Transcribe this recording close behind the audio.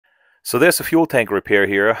So there's a fuel tank repair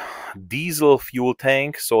here. Diesel fuel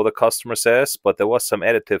tank, so the customer says, but there was some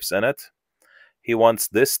additives in it. He wants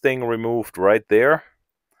this thing removed right there.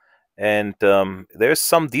 And there's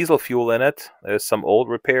some diesel fuel in it. There's some old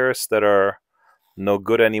repairs that are no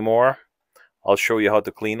good anymore. I'll show you how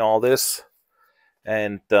to clean all this.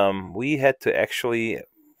 And we had to actually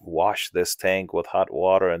wash this tank with hot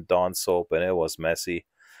water and Dawn soap, and it was messy.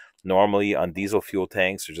 Normally on diesel fuel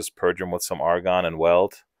tanks, you just purge them with some argon and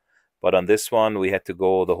weld. But on this one, we had to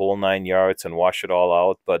go the whole 9 yards and wash it all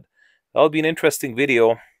out. But that'll be an interesting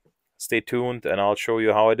video. Stay tuned, and I'll show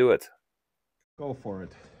you how I do it. Go for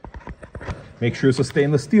it. Make sure it's a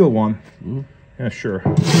stainless steel one. Yeah, sure.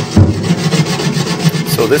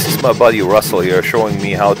 So this is my buddy Russell here showing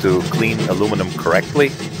me how to clean aluminum correctly.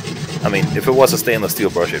 I mean, if it was a stainless steel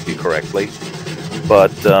brush, it'd be correctly.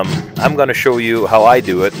 But I'm going to show you how I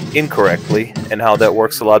do it incorrectly and how that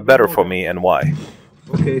works a lot better for me and why.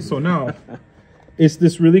 Okay, so now, is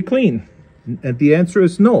this really clean? And the answer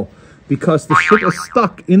is no, because the shit is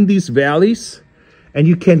stuck in these valleys, and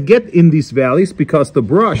you can get in these valleys because the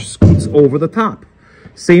brush scoots over the top.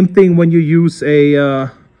 Same thing when you use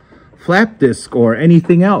a flap disc or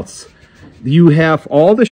anything else. You have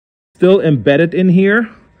all the shit still embedded in here,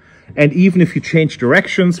 and even if you change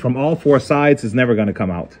directions from all four sides, it's never going to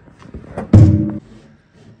come out.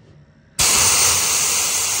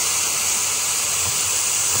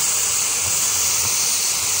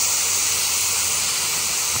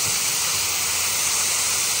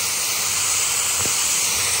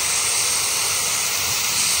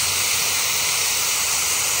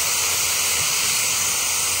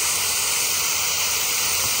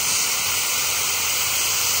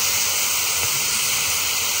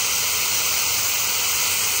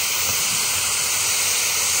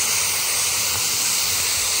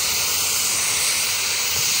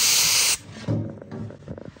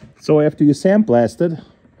 So after you sandblasted,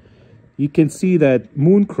 you can see that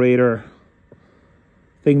moon crater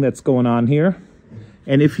thing that's going on here.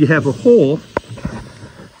 And if you have a hole,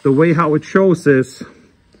 the way how it shows is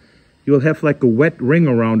you'll have like a wet ring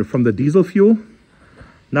around it from the diesel fuel.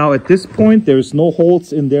 Now at this point, there's no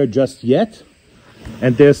holes in there just yet.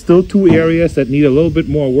 And there's still two areas that need a little bit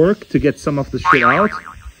more work to get some of the shit out.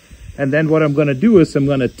 And then what I'm going to do is I'm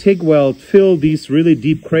going to TIG weld fill these really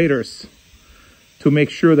deep craters to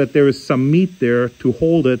make sure that there is some meat there to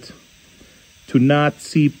hold it to not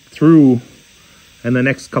seep through in the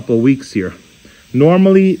next couple of weeks here.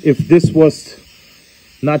 Normally, if this was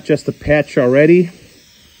not just a patch already,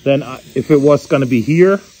 then if it was going to be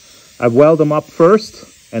here, I weld them up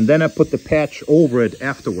first and then I put the patch over it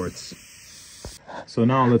afterwards. So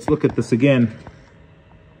now let's look at this again.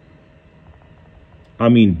 I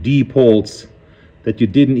mean, deep holes that you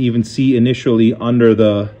didn't even see initially under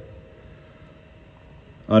the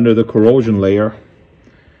corrosion layer.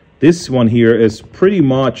 This one here is pretty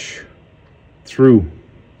much through.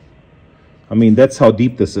 I mean, that's how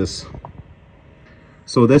deep this is.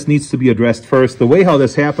 So this needs to be addressed first. The way how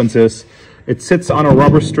this happens is it sits on a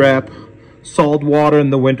rubber strap. Salt water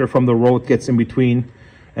in the winter from the road gets in between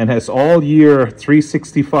and has all year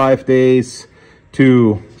 365 days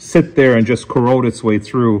to sit there and just corrode its way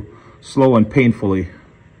through slow and painfully.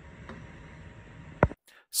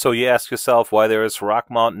 So you ask yourself why there is rock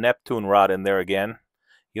mount Neptune rod in there again.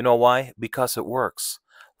 You know why? Because it works.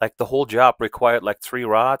 Like the whole job required like 3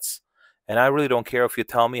 rods. And I really don't care if you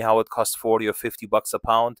tell me how it costs 40 or 50 bucks a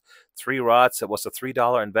pound. 3 rods, it was a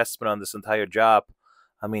 $3 investment on this entire job.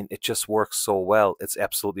 I mean, it just works so well. It's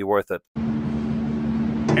absolutely worth it.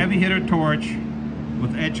 Heavy hitter torch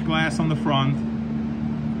with edge glass on the front.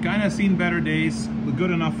 Kind of seen better days, but good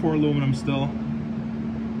enough for aluminum still.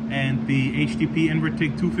 And the HTP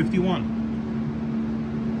Invertig 251.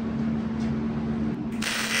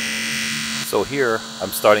 So here I'm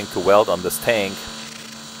starting to weld on this tank,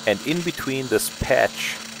 and in between this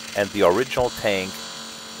patch and the original tank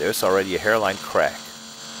there's already a hairline crack.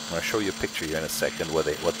 I'm going to show you a picture here in a second what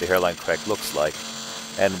the hairline crack looks like.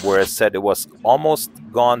 And where I said it was almost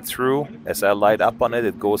gone through, as I light up on it,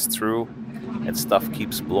 it goes through and stuff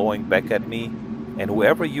keeps blowing back at me. And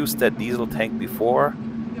whoever used that diesel tank before,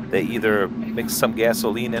 they either mixed some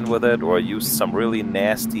gasoline in with it or used some really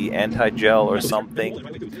nasty anti-gel or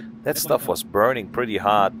something. That stuff was burning pretty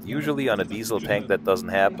hot. Usually on a diesel tank that doesn't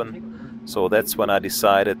happen. So that's when I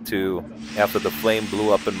decided to, after the flame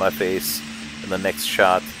blew up in my face in the next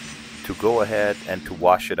shot, to go ahead and to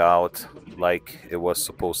wash it out like it was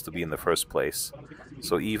supposed to be in the first place.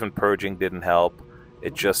 So even purging didn't help.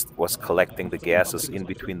 It just was collecting the gases in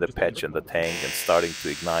between the patch and the tank and starting to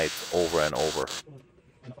ignite over and over.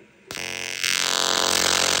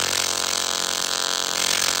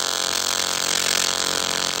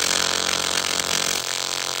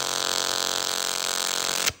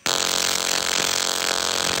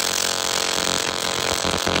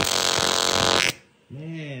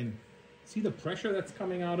 pressure that's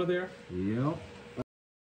coming out of there? Yep.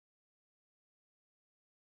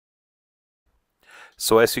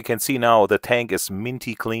 So as you can see now, the tank is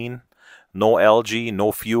minty clean. No algae,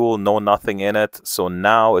 no fuel, no nothing in it. So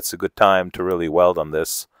now it's a good time to really weld on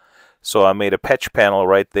this. So I made a patch panel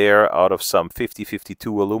right there out of some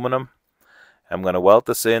 5052 aluminum. I'm going to weld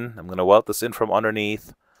this in. I'm going to weld this in from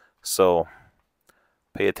underneath. So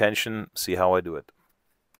pay attention, see how I do it.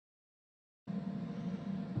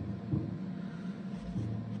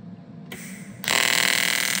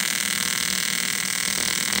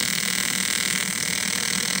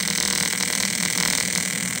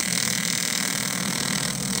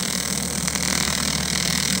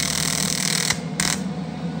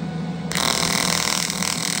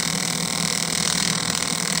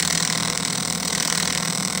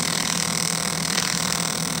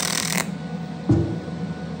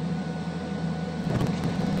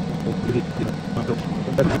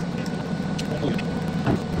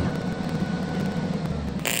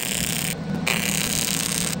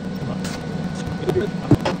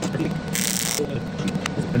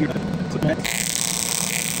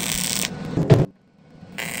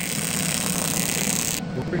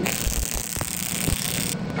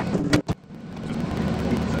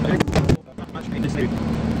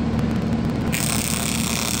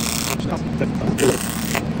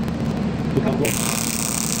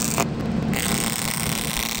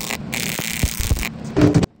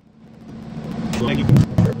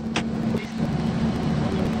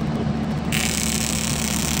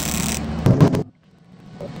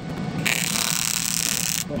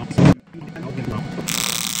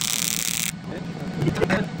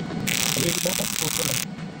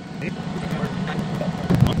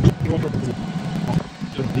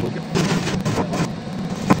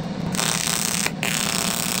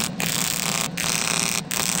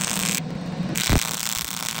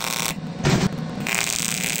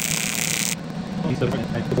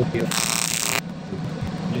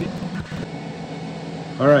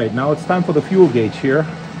 All right, now it's time for the fuel gauge here.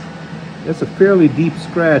 There's a fairly deep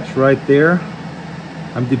scratch right there.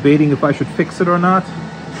 I'm debating if I should fix it or not.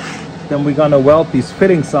 Then we're gonna weld these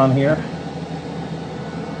fittings on here.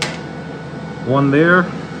 One there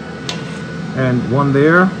and one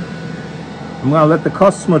there. I'm gonna let the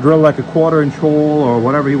customer drill like a 1/4 inch hole or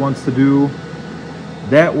whatever he wants to do.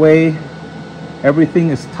 That way everything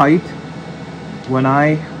is tight when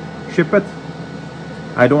I ship it.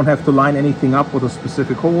 I don't have to line anything up with a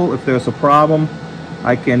specific hole. If there's a problem,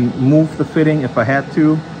 I can move the fitting if I had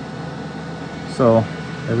to. So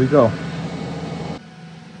there we go.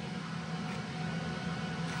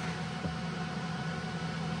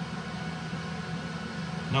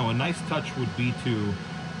 Now a nice touch would be to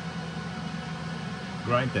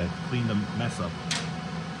grind that, clean the mess up.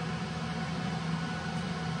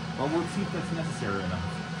 Well, we'll see if that's necessary or not.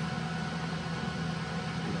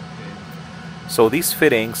 So these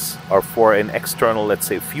fittings are for an external, let's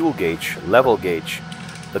say, fuel gauge, level gauge.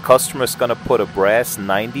 The customer is going to put a brass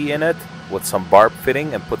 90 in it with some barb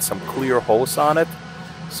fitting and put some clear hose on it.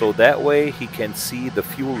 So that way he can see the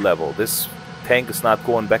fuel level. This tank is not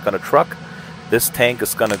going back on a truck. This tank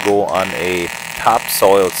is going to go on a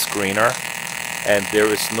topsoil screener. And there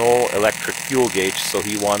is no electric fuel gauge, so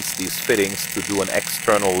he wants these fittings to do an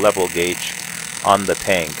external level gauge on the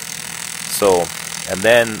tank. So, and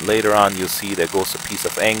then later on you'll see there goes a piece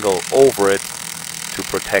of angle over it to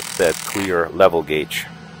protect that clear level gauge.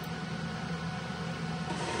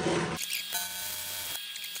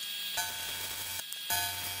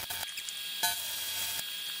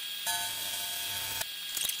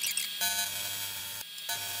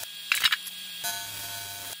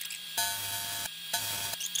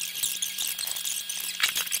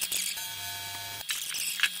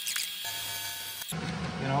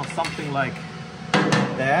 You know, something like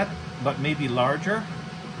that, but maybe larger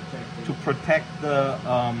to protect the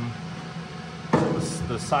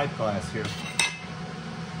side glass here.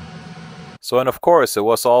 So, and of course it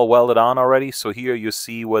was all welded on already, so here you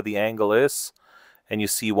see where the angle is and you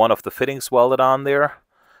see one of the fittings welded on there.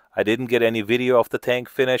 I didn't get any video of the tank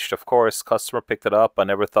finished. Of course, customer picked it up. I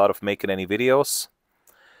never thought of making any videos.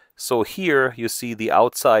 So here you see the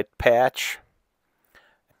outside patch.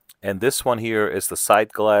 And this one here is the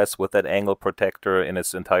side glass with that angle protector in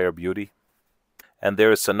its entire beauty. And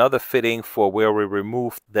there is another fitting for where we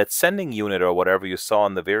removed that sending unit or whatever you saw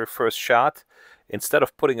in the very first shot. Instead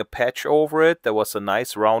of putting a patch over it, there was a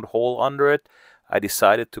nice round hole under it. I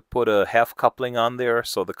decided to put a half coupling on there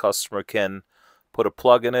so the customer can put a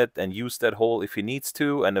plug in it and use that hole if he needs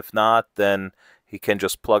to. And if not, then he can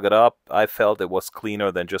just plug it up. I felt it was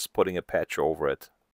cleaner than just putting a patch over it.